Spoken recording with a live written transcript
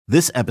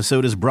This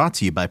episode is brought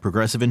to you by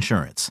Progressive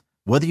Insurance.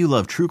 Whether you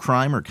love true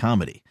crime or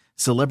comedy,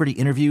 celebrity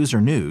interviews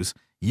or news,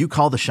 you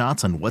call the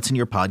shots on what's in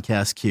your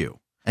podcast queue.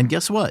 And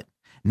guess what?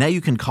 Now you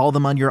can call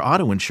them on your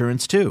auto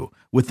insurance too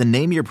with the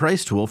Name Your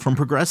Price tool from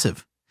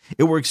Progressive.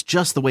 It works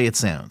just the way it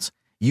sounds.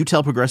 You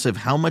tell Progressive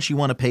how much you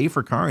want to pay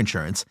for car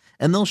insurance,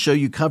 and they'll show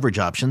you coverage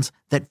options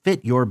that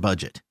fit your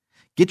budget.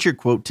 Get your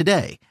quote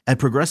today at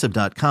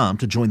Progressive.com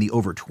to join the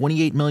over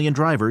 28 million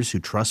drivers who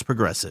trust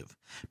Progressive.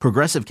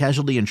 Progressive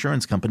Casualty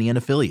Insurance Company and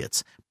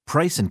Affiliates.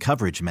 Price and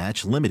coverage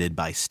match limited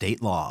by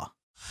state law.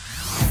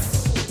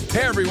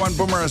 Hey everyone,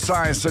 Boomer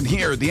Esiason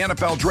here. The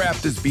NFL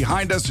Draft is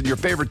behind us and your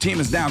favorite team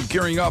is now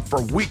gearing up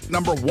for week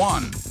number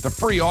 1. The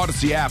free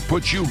Odyssey app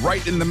puts you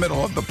right in the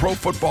middle of the pro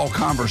football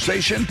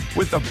conversation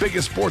with the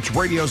biggest sports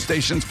radio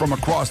stations from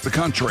across the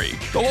country.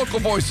 The local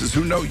voices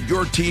who know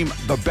your team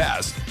the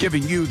best,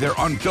 giving you their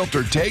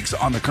unfiltered takes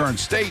on the current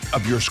state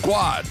of your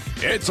squad.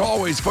 It's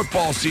always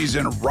football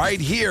season right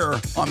here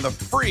on the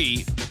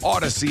free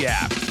Odyssey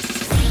app.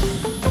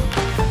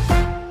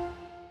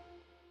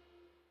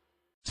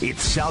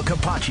 It's Sal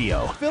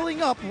Capaccio.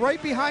 Filling up right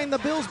behind the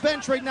Bills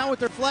bench right now with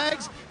their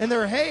flags and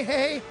their hey,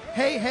 hey,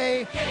 hey,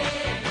 hey.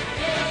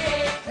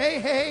 Hey,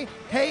 hey,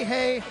 hey,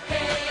 hey.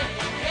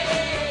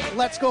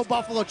 Let's go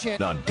Buffalo chant.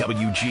 On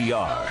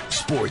WGR,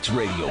 Sports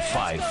Radio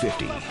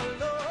 550.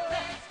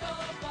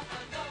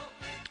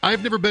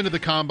 I've never been to the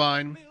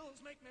Combine,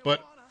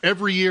 but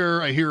every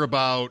year I hear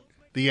about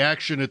the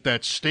action at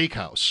that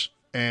steakhouse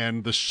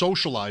and the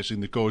socializing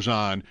that goes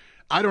on.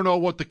 I don't know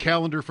what the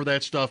calendar for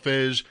that stuff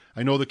is.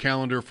 I know the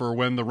calendar for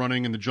when the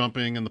running and the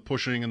jumping and the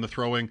pushing and the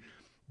throwing,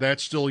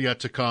 that's still yet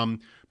to come.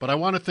 But I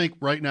want to think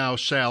right now,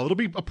 Sal, it'll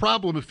be a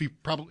problem if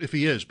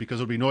he is, because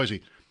it'll be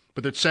noisy.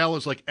 But that Sal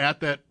is like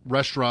at that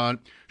restaurant.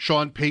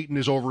 Sean Payton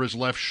is over his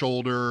left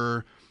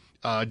shoulder.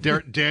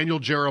 Daniel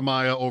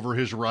Jeremiah over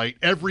his right.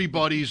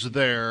 Everybody's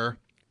there.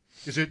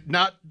 Is it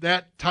not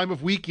that time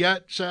of week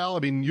yet, Sal? I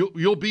mean,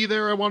 you'll be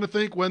there, I want to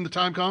think, when the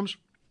time comes.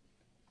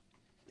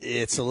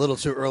 It's a little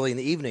too early in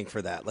the evening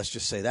for that. Let's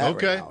just say that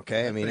right now,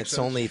 okay? I mean, it's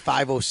only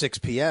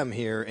 5:06 p.m.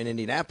 here in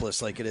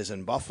Indianapolis like it is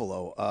in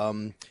Buffalo.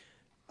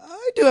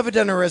 I do have a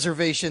dinner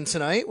reservation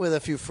tonight with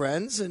a few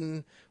friends,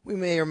 and we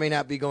may or may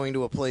not be going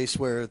to a place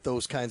where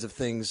those kinds of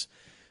things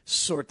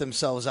sort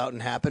themselves out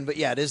and happen. But,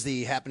 yeah, it is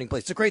the happening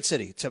place. It's a great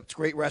city. It's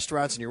great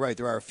restaurants, and you're right.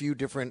 There are a few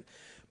different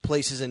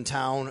places in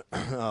town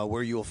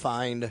where you'll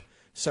find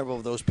several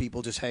of those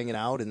people just hanging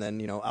out and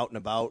then, out and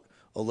about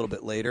a little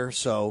bit later.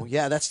 So,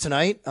 yeah, that's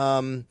tonight.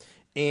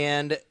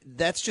 And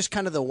that's just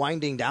kind of the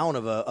winding down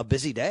of a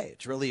busy day.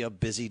 It's really a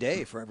busy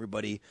day for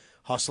everybody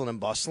hustling and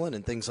bustling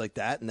and things like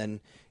that. And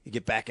then you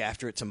get back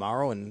after it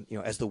tomorrow. And,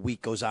 as the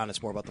week goes on,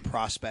 it's more about the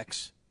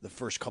prospects. The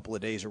first couple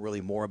of days are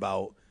really more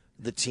about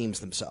the teams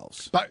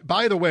themselves.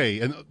 By the way,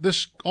 and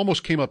this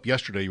almost came up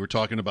yesterday, you were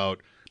talking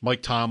about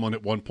Mike Tomlin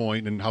at one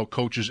point and how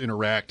coaches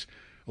interact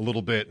a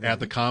little bit at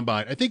the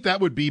Combine. I think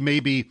that would be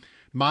maybe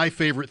my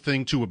favorite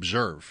thing to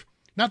observe.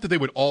 Not that they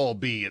would all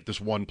be at this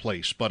one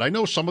place, but I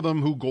know some of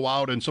them who go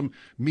out, and some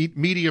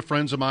media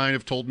friends of mine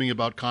have told me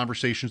about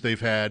conversations they've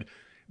had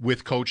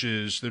with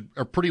coaches that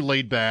are pretty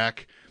laid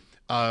back.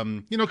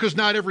 Because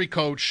not every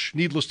coach,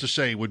 needless to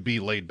say, would be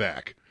laid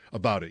back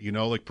about it,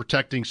 like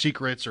protecting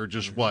secrets or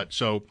just what.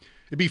 So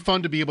it'd be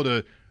fun to be able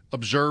to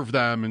observe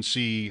them and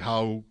see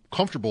how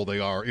comfortable they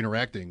are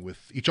interacting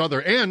with each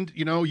other and,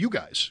 you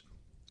guys.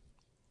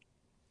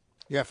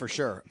 Yeah, for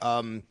sure.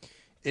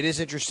 It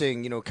is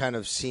interesting, kind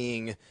of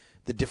seeing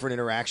the different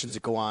interactions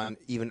that go on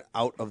even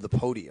out of the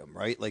podium,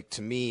 right? Like,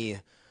 to me,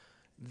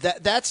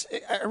 that's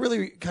I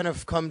really kind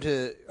of come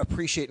to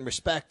appreciate and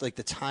respect, like,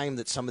 the time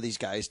that some of these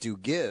guys do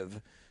give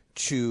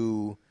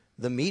to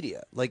the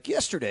media. Like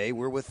yesterday,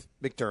 we're with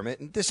McDermott,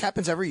 and this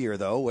happens every year,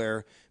 though,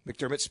 where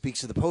McDermott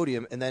speaks to the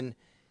podium, and then,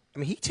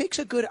 he takes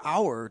a good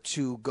hour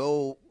to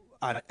go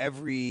on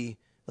every,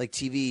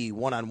 TV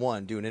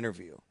one-on-one, do an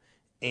interview.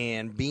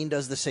 And Bean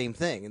does the same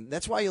thing. And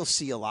that's why you'll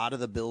see a lot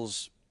of the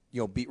Bills,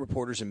 beat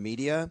reporters and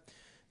media.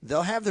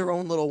 They'll have their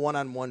own little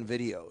one-on-one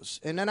videos.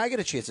 And then I get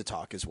a chance to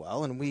talk as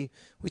well. And we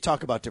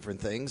talk about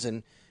different things.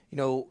 And,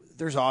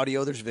 there's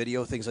audio, there's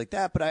video, things like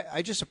that. But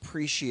I just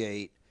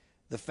appreciate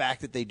the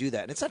fact that they do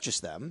that. And it's not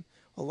just them.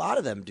 A lot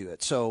of them do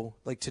it. So,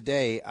 like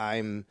today,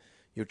 I'm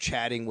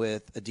chatting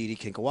with Aditi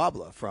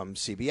Kinkawabla from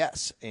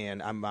CBS,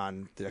 and I'm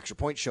on the Extra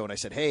Point show, and I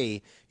said,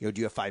 hey, do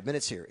you have 5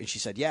 minutes here? And she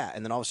said, yeah.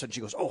 And then all of a sudden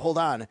she goes, oh, hold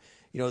on.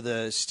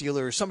 The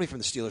Steelers, somebody from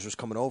the Steelers was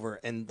coming over,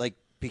 and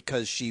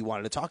because she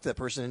wanted to talk to that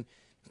person,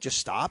 just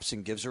stops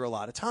and gives her a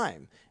lot of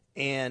time.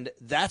 And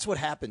that's what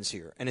happens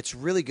here. And it's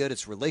really good.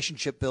 It's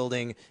relationship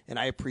building, and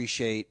I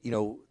appreciate,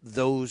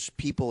 those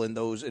people in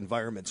those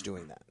environments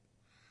doing that.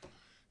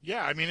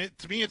 Yeah,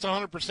 to me, it's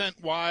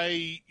 100%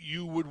 why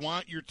you would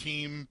want your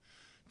team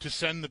to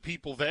send the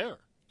people there,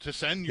 to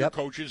send your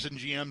coaches and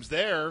GMs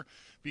there,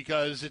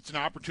 because it's an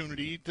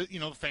opportunity to,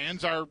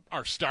 fans are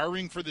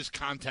starving for this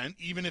content,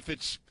 even if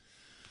it's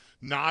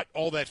not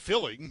all that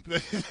filling.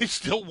 They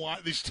still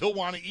want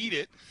to eat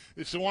it.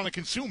 They still want to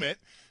consume it.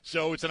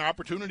 So it's an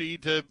opportunity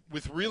to,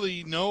 with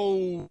really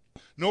no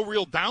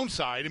real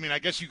downside. I mean, I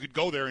guess you could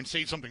go there and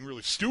say something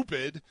really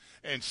stupid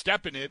and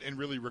step in it and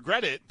really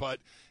regret it, but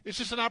it's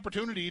just an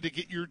opportunity to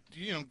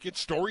get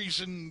stories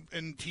and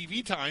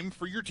TV time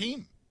for your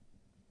team.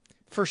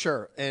 For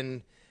sure.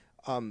 And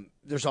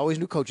there's always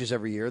new coaches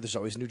every year. There's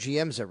always new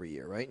GMs every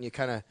year, right? And you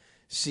kind of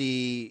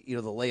see, the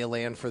lay of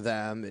land for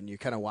them, and you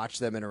kind of watch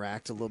them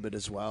interact a little bit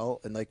as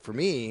well. And like for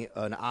me,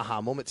 an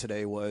aha moment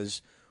today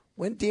was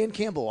when Dan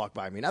Campbell walked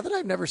by me. Not that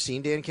I've never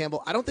seen Dan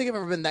Campbell. I don't think I've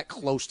ever been that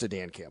close to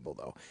Dan Campbell,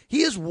 though.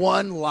 He is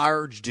one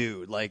large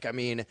dude. Like, I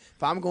mean,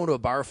 if I'm going to a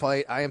bar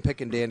fight, I am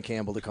picking Dan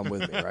Campbell to come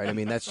with me, right? I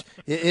mean, it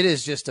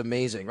is just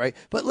amazing, right?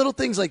 But little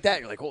things like that,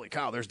 you're like, holy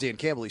cow, there's Dan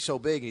Campbell. He's so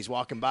big, and he's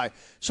walking by.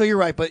 So you're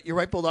right, but you're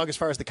right, Bulldog, as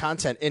far as the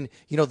content. And,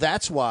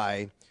 that's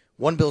why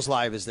One Bills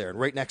Live is there, and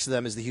right next to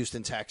them is the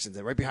Houston Texans,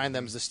 and right behind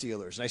them is the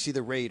Steelers, and I see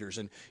the Raiders,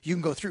 and you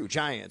can go through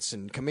Giants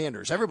and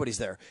Commanders. Everybody's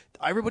there.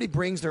 Everybody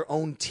brings their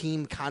own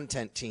team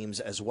content teams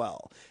as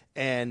well,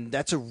 and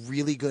that's a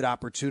really good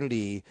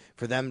opportunity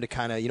for them to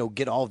kind of,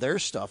 get all their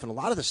stuff and a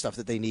lot of the stuff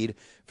that they need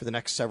for the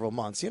next several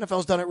months. The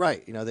NFL's done it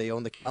right. They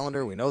own the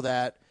calendar. We know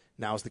that.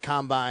 Now is the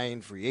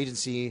combine, free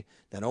agency,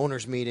 then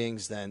owners'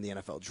 meetings, then the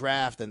NFL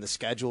draft, then the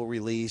schedule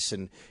release.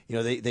 And,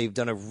 they've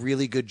done a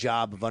really good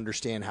job of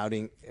understanding how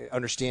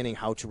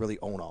to really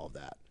own all of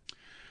that.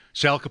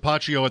 Sal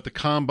Capaccio at the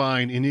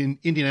combine in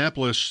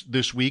Indianapolis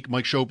this week.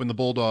 Mike Shope and the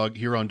Bulldog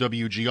here on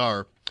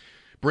WGR.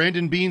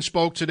 Brandon Beane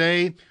spoke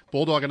today.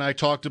 Bulldog and I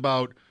talked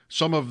about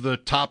some of the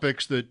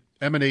topics that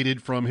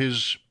emanated from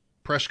his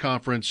press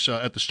conference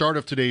at the start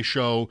of today's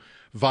show,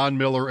 Von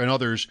Miller and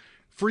others.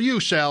 For you,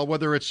 Sal,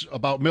 whether it's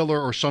about Miller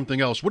or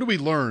something else, what did we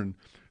learn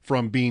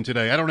from Beane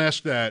today? I don't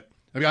ask that.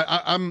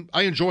 I mean,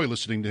 I enjoy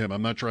listening to him.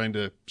 I'm not trying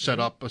to set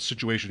up a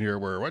situation here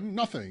where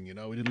nothing,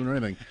 we didn't learn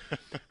anything.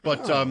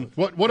 But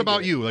what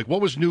about you? Like,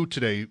 what was new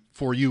today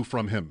for you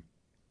from him?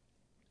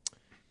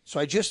 So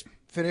I just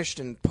finished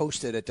and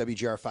posted at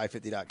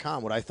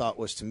WGR550.com what I thought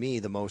was, to me,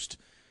 the most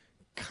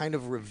kind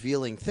of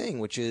revealing thing,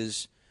 which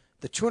is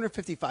the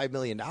 $255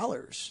 million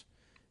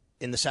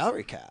in the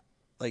salary cap.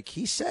 Like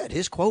he said,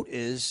 his quote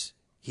is,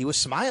 he was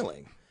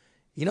smiling.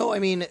 I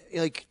mean,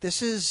 like,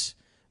 this is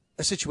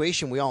a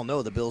situation we all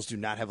know the Bills do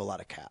not have a lot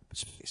of cap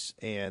space,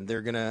 and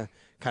they're going to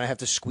kind of have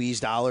to squeeze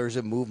dollars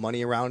and move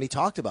money around. He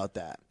talked about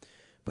that.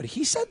 But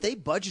he said they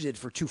budgeted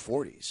for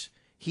 240s.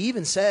 He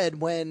even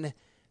said when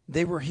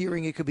they were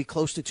hearing it could be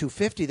close to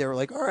 250, they were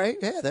like, all right,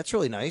 yeah, that's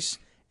really nice.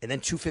 And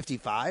then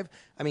 255.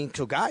 I mean,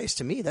 so guys,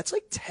 to me, that's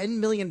like $10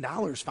 million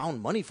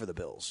found money for the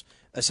Bills,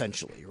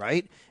 essentially,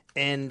 right?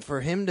 And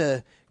for him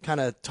to kind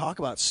of talk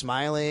about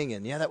smiling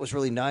and, yeah, that was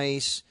really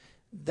nice,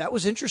 that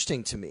was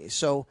interesting to me.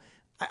 So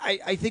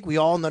I think we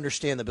all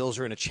understand the Bills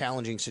are in a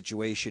challenging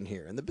situation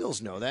here, and the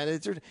Bills know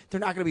that. They're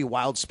not going to be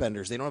wild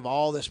spenders. They don't have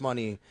all this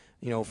money,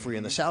 free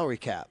in the salary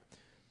cap.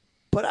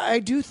 But I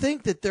do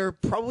think that they're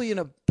probably in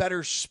a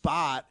better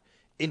spot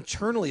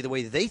internally, the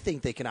way they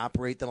think they can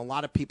operate, than a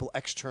lot of people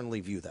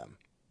externally view them.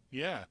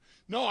 Yeah.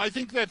 No, I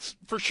think that's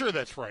for sure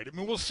that's right. I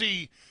mean, we'll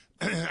see.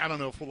 I don't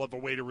know if we'll have a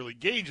way to really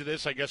gauge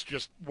this. I guess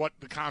just what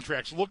the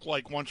contracts look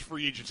like once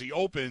free agency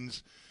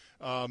opens.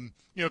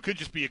 It could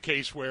just be a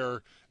case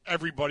where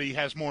everybody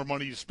has more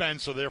money to spend,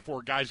 so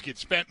therefore guys get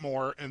spent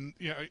more, and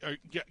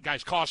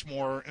guys cost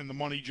more, and the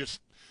money just,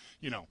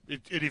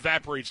 it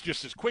evaporates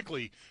just as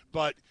quickly.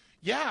 But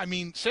yeah, I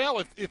mean,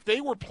 Sal, if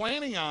they were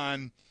planning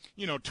on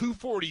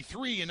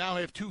 243 and now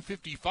have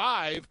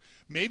 255,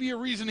 maybe a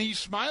reason he's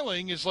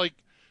smiling is like,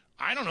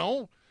 I don't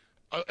know,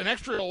 an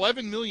extra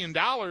 $11 million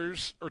or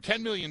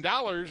 $10 million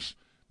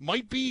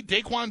might be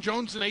Daquan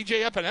Jones and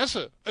A.J.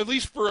 Epinesa, at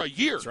least for a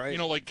year. That's right.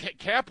 Like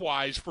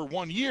cap-wise for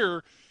 1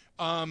 year.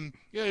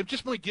 It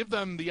just might give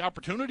them the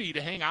opportunity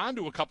to hang on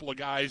to a couple of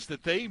guys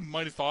that they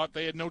might have thought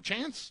they had no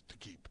chance to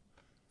keep.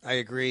 I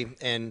agree,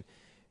 and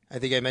I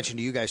think I mentioned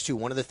to you guys, too,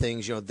 one of the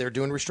things, they're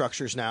doing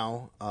restructures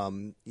now.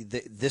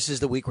 This is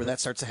the week where that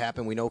starts to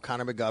happen. We know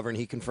Connor McGovern,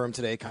 he confirmed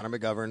today, Connor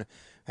McGovern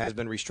has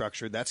been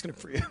restructured. That's going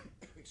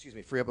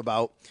to free up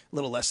about a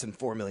little less than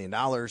 $4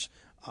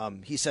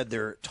 million. He said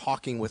they're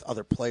talking with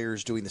other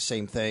players doing the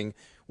same thing,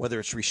 whether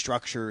it's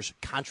restructures,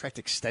 contract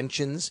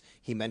extensions.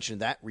 He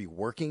mentioned that,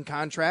 reworking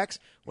contracts.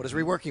 What does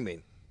reworking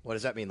mean? What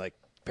does that mean? Like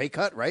pay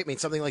cut, right? I mean,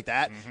 something like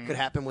that could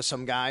happen with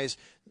some guys.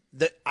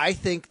 I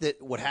think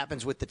that what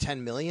happens with the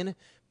 $10 million,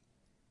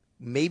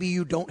 maybe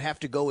you don't have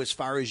to go as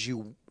far as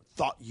you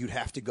thought you'd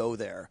have to go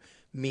there,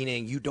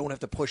 meaning you don't have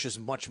to push as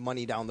much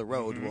money down the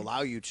road to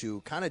allow you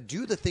to kind of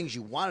do the things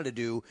you wanted to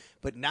do,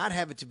 but not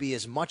have it to be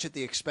as much at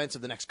the expense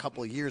of the next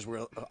couple of years, where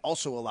it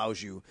also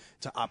allows you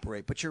to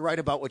operate. But you're right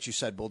about what you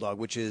said, Bulldog,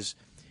 which is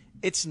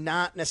it's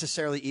not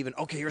necessarily even,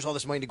 okay, here's all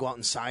this money to go out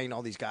and sign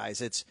all these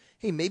guys. It's,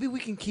 hey, maybe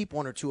we can keep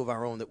one or two of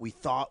our own that we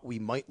thought we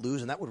might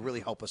lose, and that would really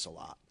help us a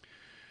lot.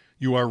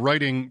 You are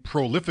writing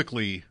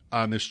prolifically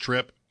on this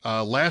trip.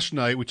 Last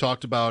night we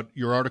talked about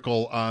your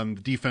article on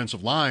the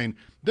defensive line.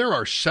 There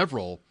are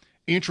several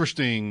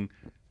interesting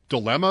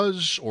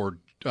dilemmas or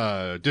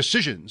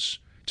decisions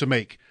to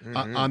make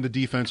on the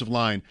defensive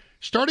line.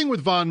 Starting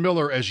with Von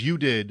Miller, as you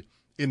did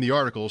in the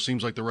article,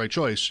 seems like the right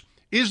choice.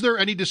 Is there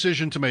any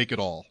decision to make at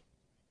all?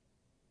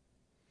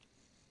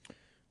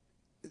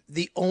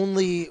 The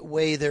only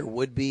way there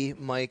would be,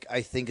 Mike,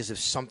 I think, is if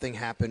something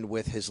happened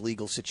with his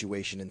legal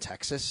situation in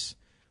Texas.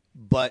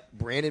 But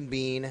Brandon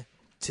Beane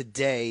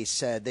today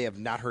said they have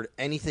not heard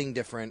anything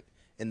different,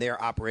 and they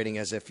are operating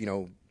as if,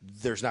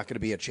 there's not going to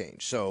be a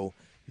change. So,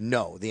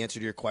 no. The answer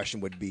to your question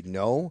would be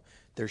no.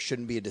 There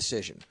shouldn't be a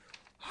decision.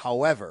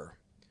 However,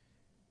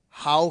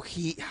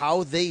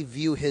 how they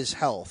view his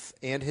health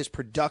and his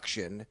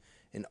production,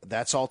 and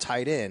that's all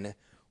tied in,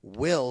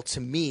 will,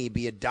 to me,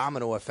 be a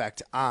domino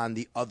effect on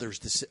the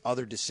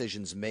other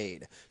decisions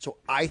made. So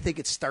I think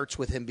it starts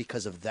with him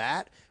because of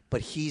that,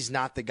 but he's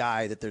not the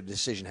guy that their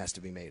decision has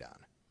to be made on.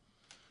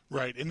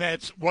 Right, and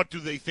that's what do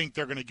they think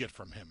they're going to get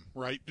from him,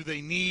 right? Do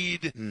they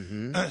need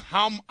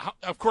how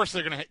of course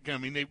they're going to – I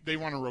mean, they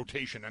want a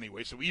rotation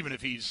anyway, so even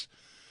if he's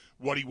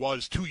what he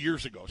was 2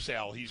 years ago,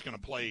 Sal, he's going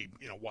to play,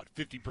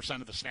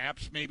 50% of the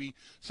snaps maybe,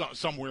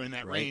 somewhere in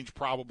that range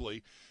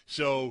probably.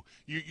 So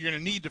you're going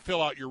to need to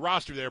fill out your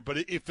roster there, but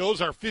if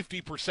those are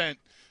 50%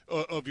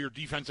 of your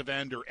defensive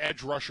end or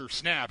edge rusher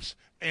snaps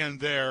and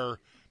they're,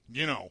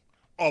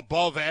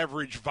 above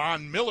average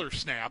Von Miller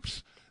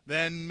snaps,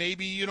 then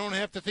maybe you don't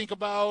have to think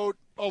about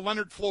a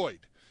Leonard Floyd,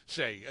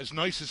 say. As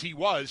nice as he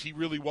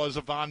really was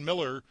a Von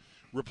Miller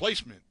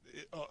replacement,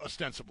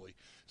 ostensibly.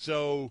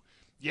 So,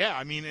 yeah,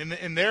 I mean,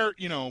 and they're,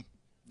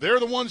 they're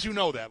the ones who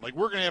know that. Like,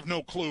 we're going to have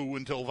no clue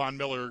until Von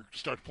Miller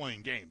starts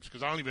playing games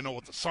because I don't even know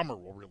what the summer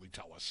will really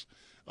tell us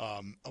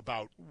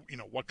about,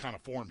 what kind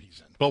of form he's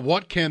in. But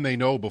what can they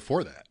know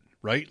before that,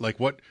 right? Like,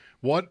 what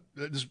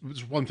this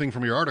is one thing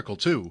from your article,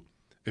 too,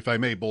 if I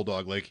may,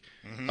 Bulldog. Like,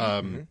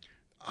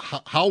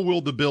 how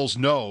will the Bills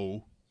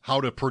know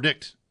how to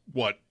predict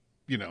what,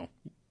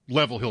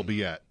 level he'll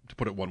be at, to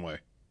put it one way?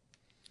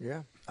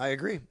 Yeah, I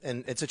agree.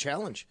 And it's a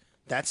challenge.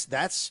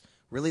 That's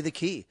really the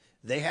key.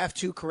 They have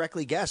to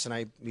correctly guess, and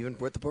I even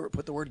put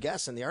the word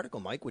guess in the article,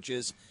 Mike, which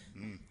is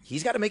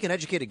he's got to make an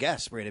educated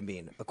guess, Brandon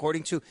Beane,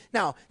 according to –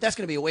 now, that's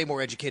going to be a way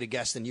more educated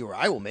guess than you or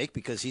I will make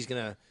because he's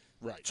going to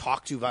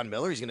talk to Von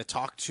Miller. He's going to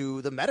talk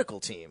to the medical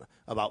team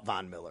about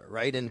Von Miller,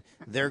 right? And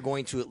they're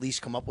going to at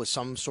least come up with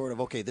some sort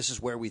of, okay, this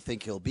is where we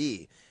think he'll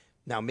be.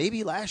 Now,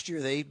 maybe last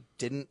year they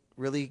didn't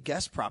really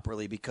guess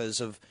properly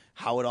because of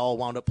how it all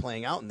wound up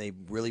playing out, and they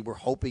really were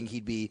hoping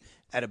he'd be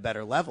at a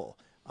better level.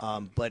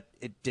 But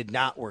it did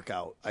not work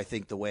out, I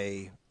think, the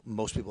way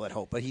most people had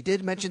hoped. But he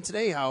did mention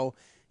today how,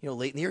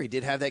 late in the year he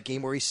did have that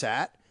game where he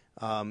sat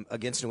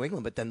against New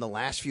England. But then the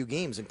last few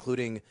games,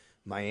 including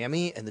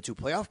Miami and the 2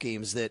 playoff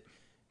games, that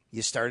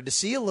you started to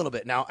see a little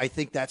bit. Now, I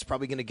think that's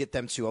probably going to get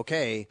them to,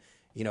 okay,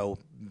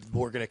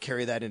 we're going to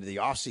carry that into the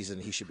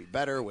offseason. He should be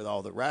better with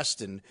all the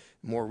rest and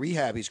more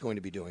rehab he's going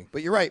to be doing.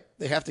 But you're right.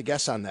 They have to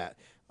guess on that.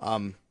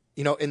 And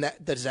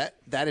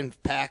that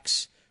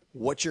impacts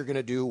what you're going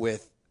to do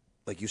with,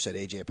 like you said,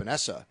 A.J.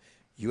 Epinesa.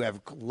 You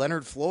have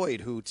Leonard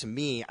Floyd, who to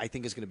me I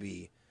think is going to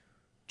be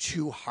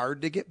too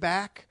hard to get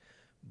back.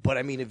 But,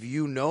 I mean, if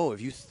you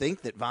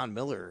think that Von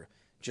Miller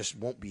just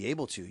won't be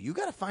able to, you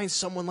got to find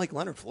someone like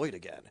Leonard Floyd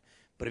again.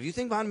 But if you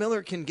think Von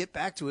Miller can get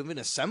back to even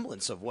a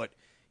semblance of what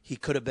he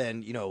could have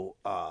been,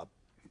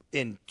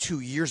 in 2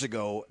 years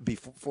ago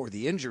before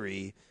the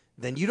injury,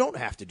 then you don't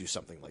have to do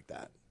something like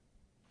that.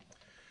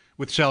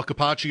 With Sal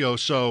Capaccio,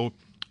 so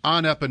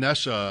on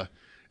Epinesa –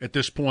 at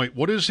this point,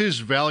 what is his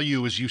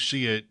value as you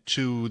see it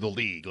to the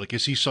league? Like,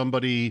 is he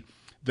somebody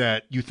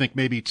that you think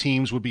maybe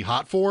teams would be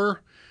hot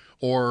for?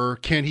 Or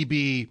can he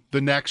be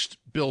the next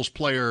Bills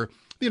player,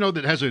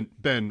 that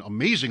hasn't been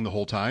amazing the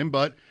whole time,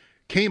 but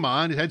came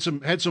on, had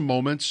some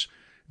moments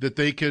that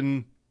they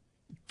can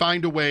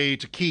find a way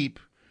to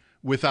keep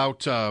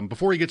without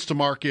before he gets to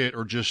market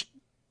or just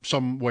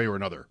some way or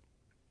another?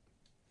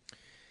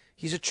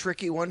 He's a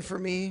tricky one for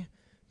me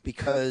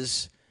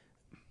because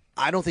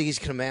I don't think he's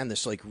going to command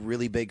this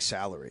really big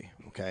salary,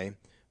 okay?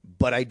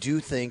 But I do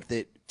think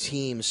that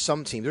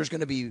some teams, there's going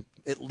to be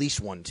at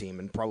least one team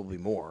and probably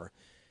more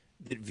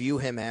that view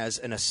him as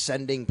an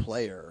ascending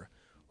player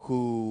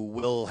who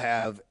will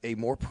have a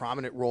more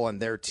prominent role on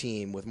their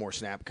team with more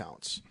snap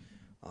counts.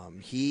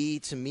 He,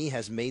 to me,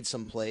 has made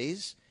some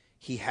plays.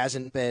 He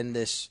hasn't been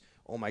this,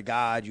 oh, my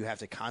God, you have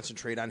to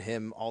concentrate on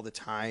him all the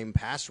time,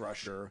 pass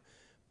rusher.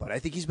 But I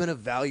think he's been a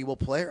valuable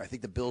player. I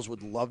think the Bills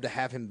would love to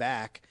have him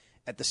back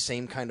at the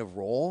same kind of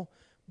role,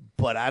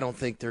 but I don't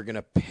think they're going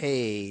to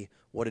pay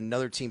what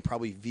another team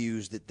probably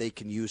views that they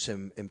can use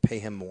him and pay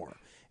him more.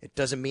 It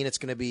doesn't mean it's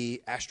going to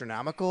be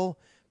astronomical,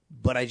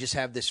 but I just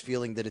have this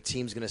feeling that a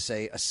team's going to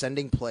say,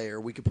 ascending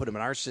player, we can put him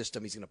in our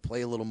system, he's going to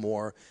play a little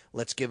more,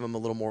 let's give him a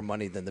little more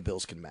money than the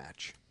Bills can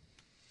match.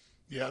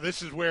 Yeah,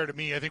 this is where, to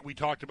me, I think we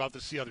talked about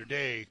this the other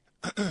day,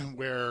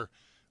 where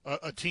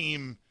a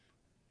team –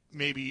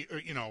 maybe,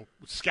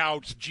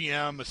 scouts,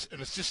 GM, an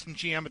assistant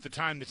GM at the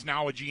time that's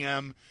now a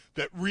GM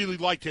that really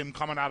liked him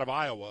coming out of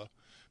Iowa,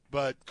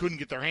 but couldn't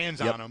get their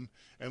hands on him.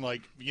 And,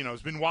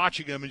 has been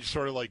watching him and just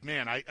sort of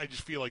man, I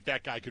just feel like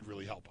that guy could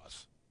really help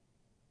us.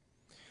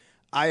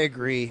 I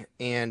agree,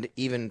 and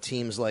even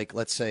teams like,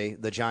 let's say,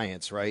 the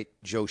Giants, right?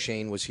 Joe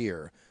Shane was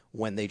here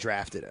when they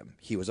drafted him.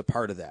 He was a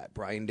part of that.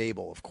 Brian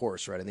Dable, of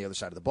course, right on the other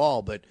side of the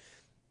ball. But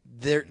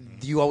there,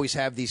 you always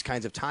have these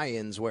kinds of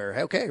tie-ins where,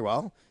 hey, okay,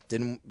 well,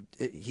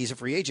 he's a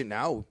free agent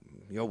now.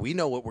 We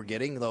know what we're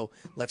getting, though.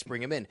 Let's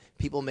bring him in.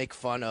 People make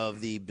fun of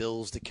the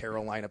Bills to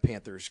Carolina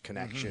Panthers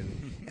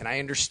connection, and I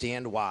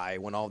understand why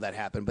when all that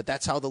happened. But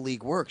that's how the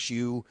league works.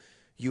 You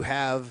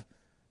have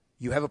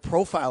a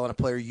profile on a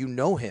player. You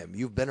know him.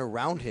 You've been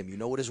around him. You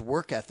know what his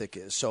work ethic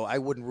is. So I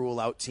wouldn't rule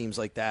out teams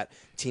like that,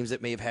 teams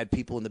that may have had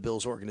people in the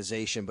Bills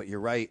organization. But you're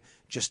right,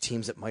 just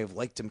teams that might have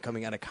liked him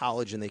coming out of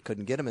college and they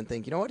couldn't get him and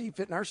think, you know what, he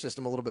fit in our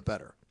system a little bit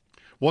better.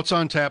 What's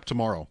on tap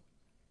tomorrow?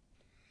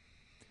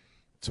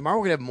 Tomorrow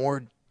we're going to have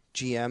more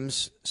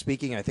GMs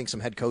speaking, I think some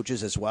head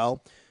coaches as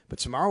well. But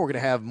tomorrow we're going to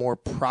have more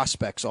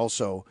prospects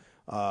also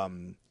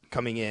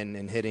coming in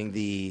and hitting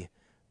the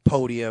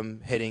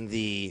podium, hitting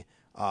the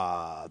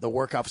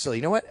workout facility.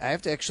 You know what? I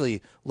have to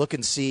actually look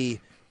and see.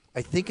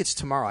 I think it's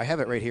tomorrow. I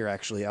have it right here,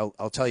 actually.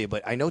 I'll tell you.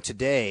 But I know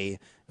today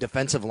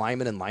defensive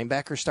linemen and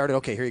linebackers started.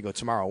 Okay, here you go.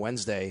 Tomorrow,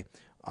 Wednesday,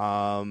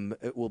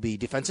 it will be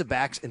defensive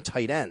backs and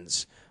tight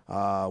ends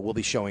will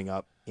be showing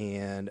up.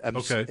 And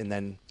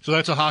then so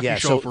that's a hockey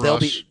show for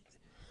us.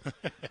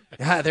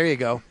 There you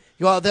go.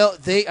 Well,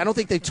 I don't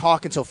think they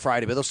talk until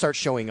Friday, but they'll start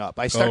showing up.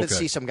 I started to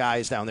see some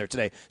guys down there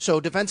today.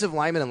 So defensive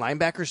linemen and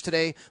linebackers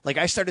today, like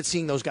I started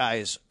seeing those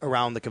guys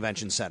around the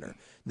convention center.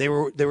 They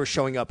were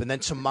showing up, and then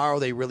tomorrow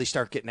they really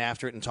start getting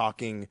after it and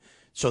talking.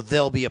 So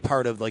they'll be a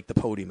part of like the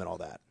podium and all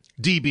that.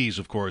 DBs,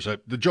 of course.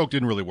 The joke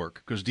didn't really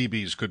work because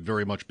DBs could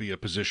very much be a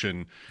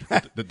position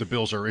that the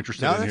Bills are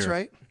interested in. No, that's here.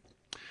 right.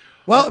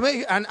 Well,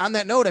 on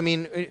that note, I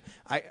mean,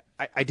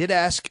 I did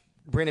ask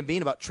Brandon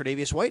Beane about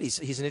Tre'Davious White.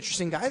 He's an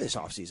interesting guy this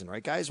offseason,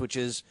 right, guys? Which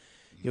is,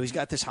 he's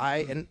got this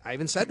high, and I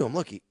even said to him,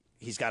 look,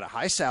 he's got a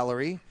high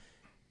salary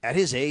at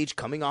his age,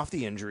 coming off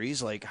the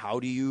injuries. Like, how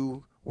do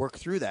you work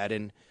through that?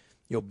 And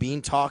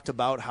Beane talked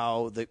about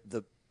how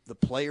the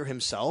player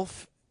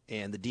himself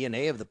and the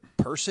DNA of the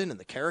person and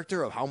the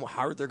character of how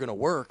hard they're going to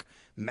work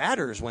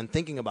matters when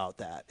thinking about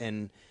that.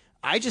 And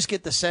I just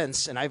get the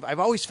sense, and I've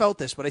always felt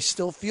this, but I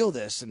still feel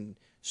this, and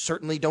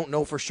certainly don't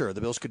know for sure.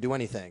 The Bills could do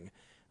anything.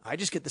 I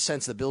just get the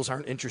sense the Bills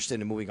aren't interested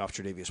in moving off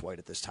Tre'Davious White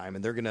at this time,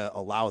 and they're going to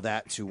allow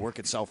that to work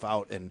itself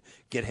out and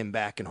get him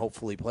back and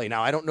hopefully play.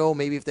 Now, I don't know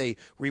maybe if they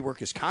rework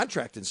his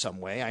contract in some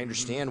way. I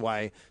understand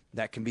why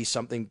that can be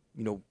something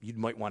you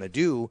might want to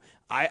do.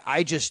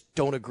 I just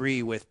don't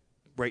agree with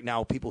right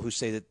now people who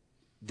say that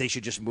they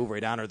should just move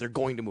right on or they're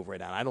going to move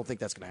right on. I don't think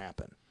that's going to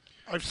happen.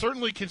 I've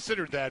certainly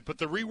considered that, but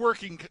the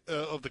reworking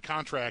of the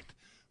contract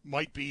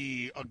might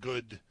be a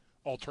good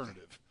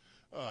alternative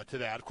to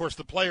that. Of course,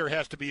 the player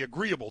has to be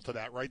agreeable to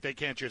that, right? They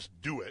can't just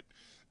do it.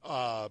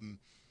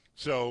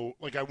 So,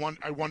 like, I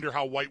wonder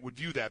how White would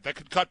view that. That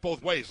could cut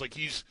both ways. Like,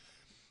 he's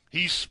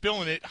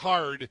spilling it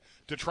hard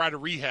to try to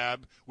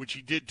rehab, which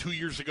he did 2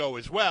 years ago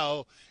as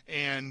well,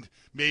 and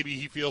maybe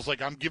he feels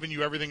like I'm giving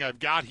you everything I've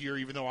got here,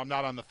 even though I'm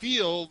not on the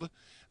field,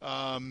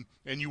 and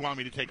you want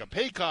me to take a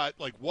pay cut,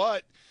 like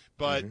what?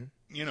 But,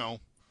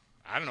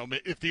 I don't know,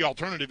 if the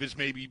alternative is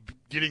maybe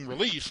getting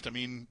released, I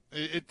mean,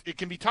 it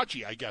can be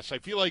touchy, I guess. I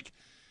feel like,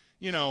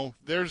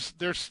 there's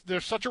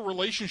such a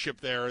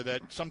relationship there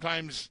that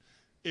sometimes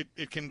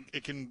it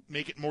can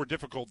make it more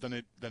difficult than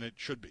it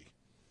should be.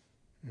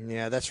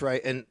 Yeah, that's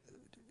right. And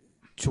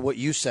to what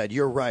you said,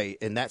 you're right.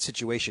 In that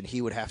situation,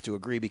 he would have to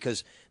agree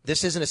because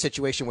this isn't a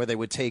situation where they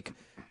would take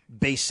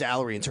base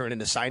salary and turn it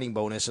into signing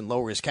bonus and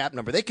lower his cap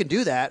number. They can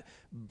do that,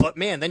 but,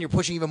 man, then you're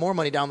pushing even more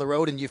money down the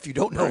road, and if you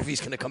don't know if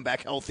he's going to come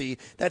back healthy,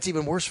 that's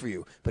even worse for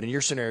you. But in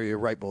your scenario, you're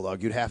right,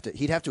 Bulldog. He'd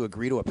have to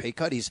agree to a pay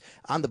cut. He's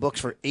on the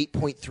books for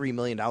 $8.3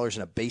 million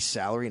in a base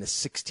salary and a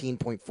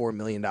 $16.4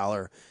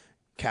 million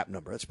cap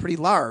number. That's pretty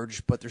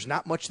large, but there's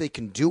not much they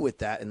can do with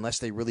that unless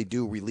they really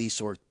do release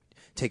or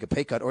take a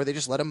pay cut, or they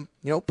just let him,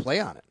 play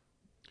on it.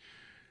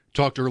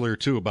 Talked earlier,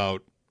 too,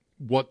 about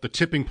what the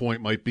tipping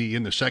point might be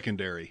in the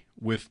secondary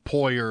with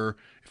Poyer.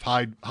 If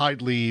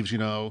Hyde leaves,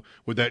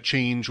 would that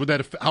change?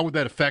 How would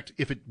that affect,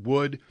 if it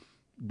would,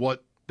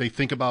 what they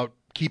think about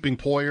keeping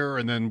Poyer?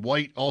 And then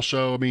White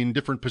also,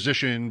 different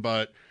position,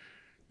 but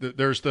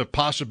there's the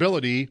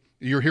possibility,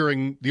 you're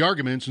hearing the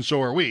arguments, and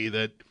so are we,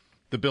 that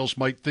the Bills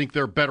might think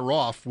they're better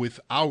off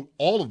without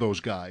all of those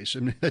guys.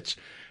 That's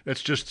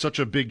just such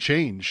a big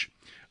change.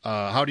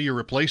 How do you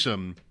replace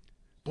them?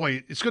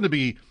 Boy, it's going to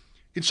be,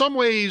 in some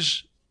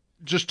ways,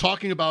 just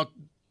talking about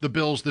the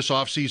Bills this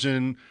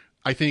offseason,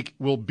 I think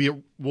will be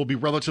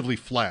relatively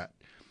flat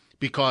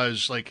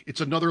because, like, it's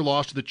another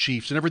loss to the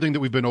Chiefs and everything that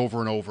we've been over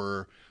and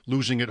over,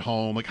 losing at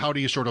home. Like, how do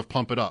you sort of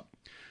pump it up?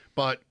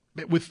 But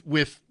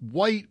with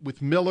White,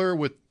 with Miller,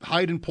 with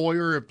Hyde and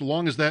Poyer, as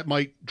long as that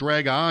might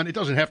drag on, it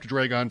doesn't have to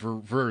drag on for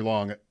very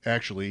long,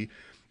 actually.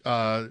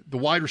 The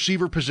wide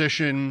receiver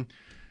position,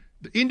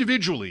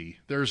 individually,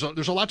 there's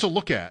a lot to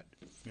look at.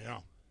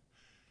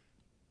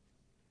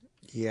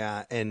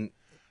 Yeah, and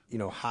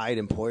Hyde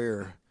and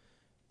Poyer,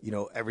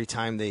 every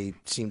time they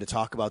seem to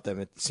talk about them,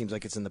 it seems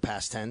like it's in the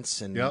past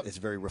tense, and it's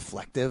very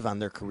reflective on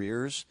their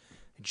careers.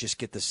 You just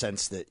get the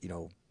sense that,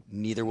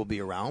 neither will be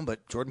around,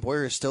 but Jordan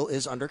Poyer still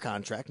is under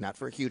contract, not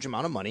for a huge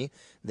amount of money.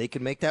 They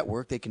can make that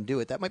work. They can do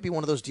it. That might be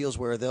one of those deals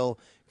where they'll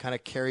kind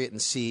of carry it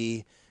and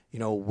see,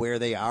 where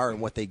they are and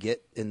what they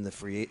get in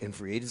free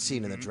agency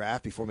and in the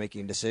draft before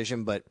making a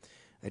decision. But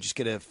I just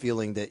get a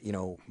feeling that,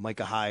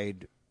 Micah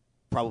Hyde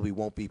probably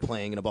won't be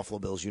playing in a Buffalo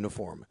Bills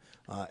uniform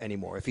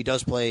anymore, if he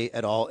does play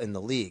at all in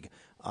the league.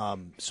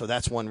 So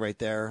that's one right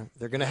there.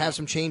 They're going to have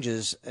some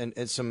changes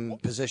and some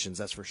positions,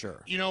 that's for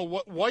sure.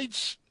 What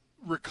White's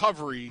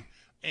recovery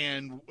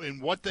and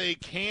what they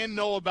can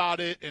know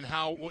about it and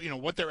how,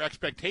 what their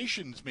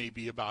expectations may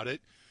be about it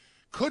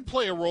could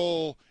play a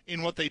role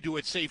in what they do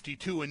at safety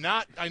too. And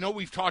I know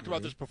we've talked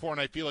about this before,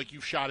 and I feel like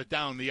you've shot it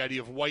down, the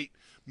idea of White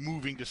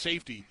moving to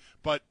safety.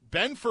 But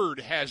Benford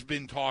has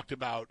been talked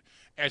about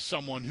as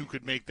someone who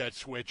could make that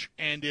switch.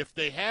 And if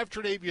they have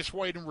Tre'Davious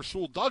White and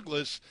Rasul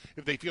Douglas,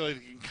 if they feel like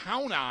they can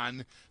count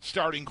on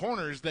starting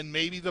corners, then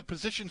maybe the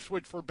position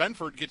switch for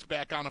Benford gets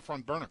back on a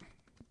front burner.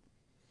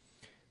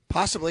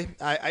 Possibly.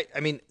 I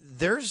mean,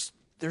 there's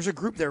a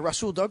group there.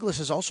 Rasul Douglas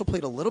has also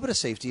played a little bit of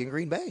safety in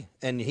Green Bay,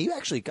 and he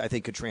actually, I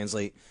think, could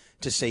translate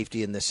to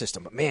safety in this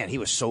system. But, man, he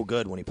was so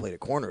good when he played at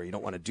corner. You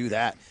don't want to do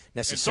that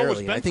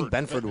necessarily. And I think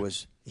Benford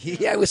was –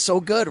 it was so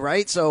good,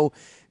 right? So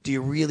do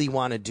you really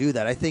want to do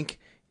that? I think,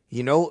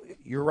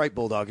 you're right,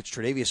 Bulldog. It's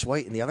Tre'Davious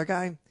White, and the other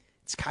guy,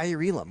 it's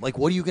Kyer Elam. Like,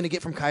 what are you going to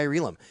get from Kyer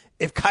Elam?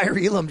 If Kyer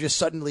Elam just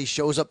suddenly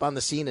shows up on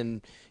the scene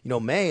in,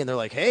 May, and they're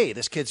like, hey,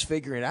 this kid's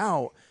figuring it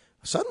out,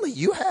 suddenly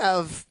you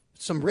have –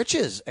 some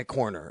riches at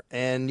corner,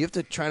 and you have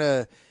to try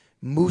to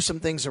move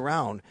some things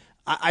around.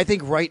 I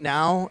think right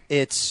now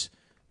it's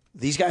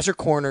these guys are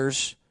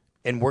corners,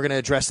 and we're going to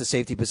address the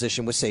safety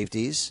position with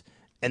safeties,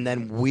 and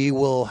then we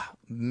will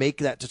make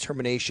that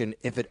determination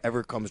if it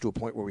ever comes to a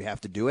point where we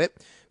have to do it.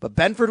 But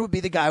Benford would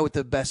be the guy with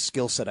the best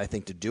skill set, I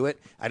think, to do it.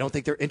 I don't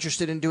think they're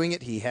interested in doing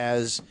it. He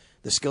has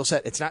the skill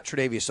set. It's not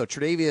Tre'Davious. So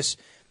Tre'Davious,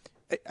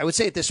 I would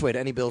say it this way to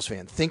any Bills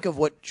fan. Think of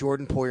what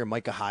Jordan Poyer and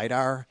Micah Hyde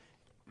are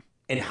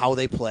and how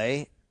they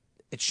play.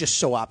 It's just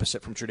so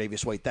opposite from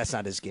Tre'Davious White. That's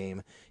not his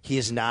game. He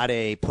is not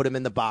a put him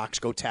in the box,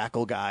 go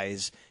tackle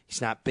guys.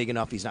 He's not big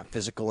enough. He's not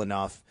physical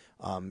enough.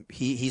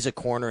 He's a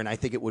corner, and I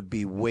think it would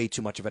be way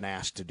too much of an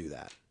ask to do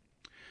that.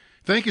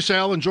 Thank you,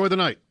 Sal. Enjoy the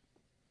night.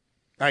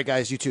 All right,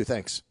 guys. You too.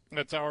 Thanks.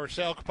 That's our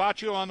Sal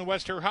Capaccio on the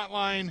West Hair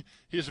Hotline.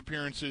 His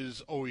appearance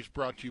is always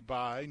brought to you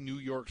by New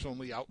York's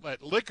only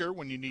outlet liquor.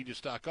 When you need to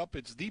stock up,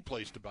 it's the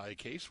place to buy a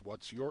case.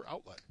 What's your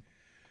outlet?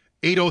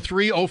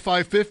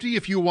 803-0550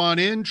 if you want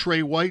in.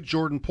 Trey White,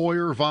 Jordan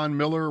Poyer, Von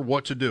Miller,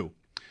 what to do.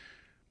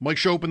 Mike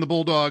Shope and the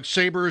Bulldogs.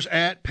 Sabres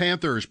at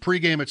Panthers.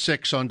 Pregame at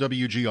 6 on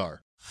WGR.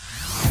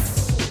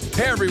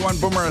 Hey everyone,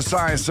 Boomer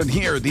Esiason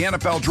here. The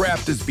NFL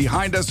Draft is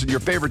behind us, and your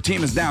favorite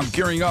team is now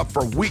gearing up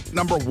for week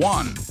number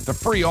 1. The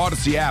free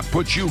Odyssey app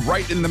puts you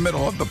right in the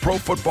middle of the pro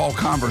football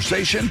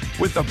conversation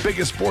with the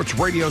biggest sports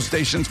radio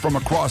stations from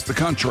across the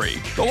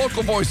country. The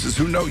local voices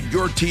who know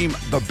your team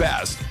the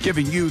best,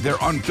 giving you their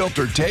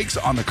unfiltered takes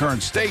on the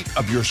current state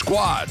of your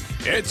squad.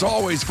 It's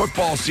always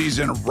football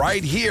season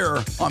right here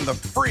on the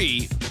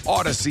free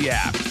Odyssey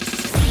app.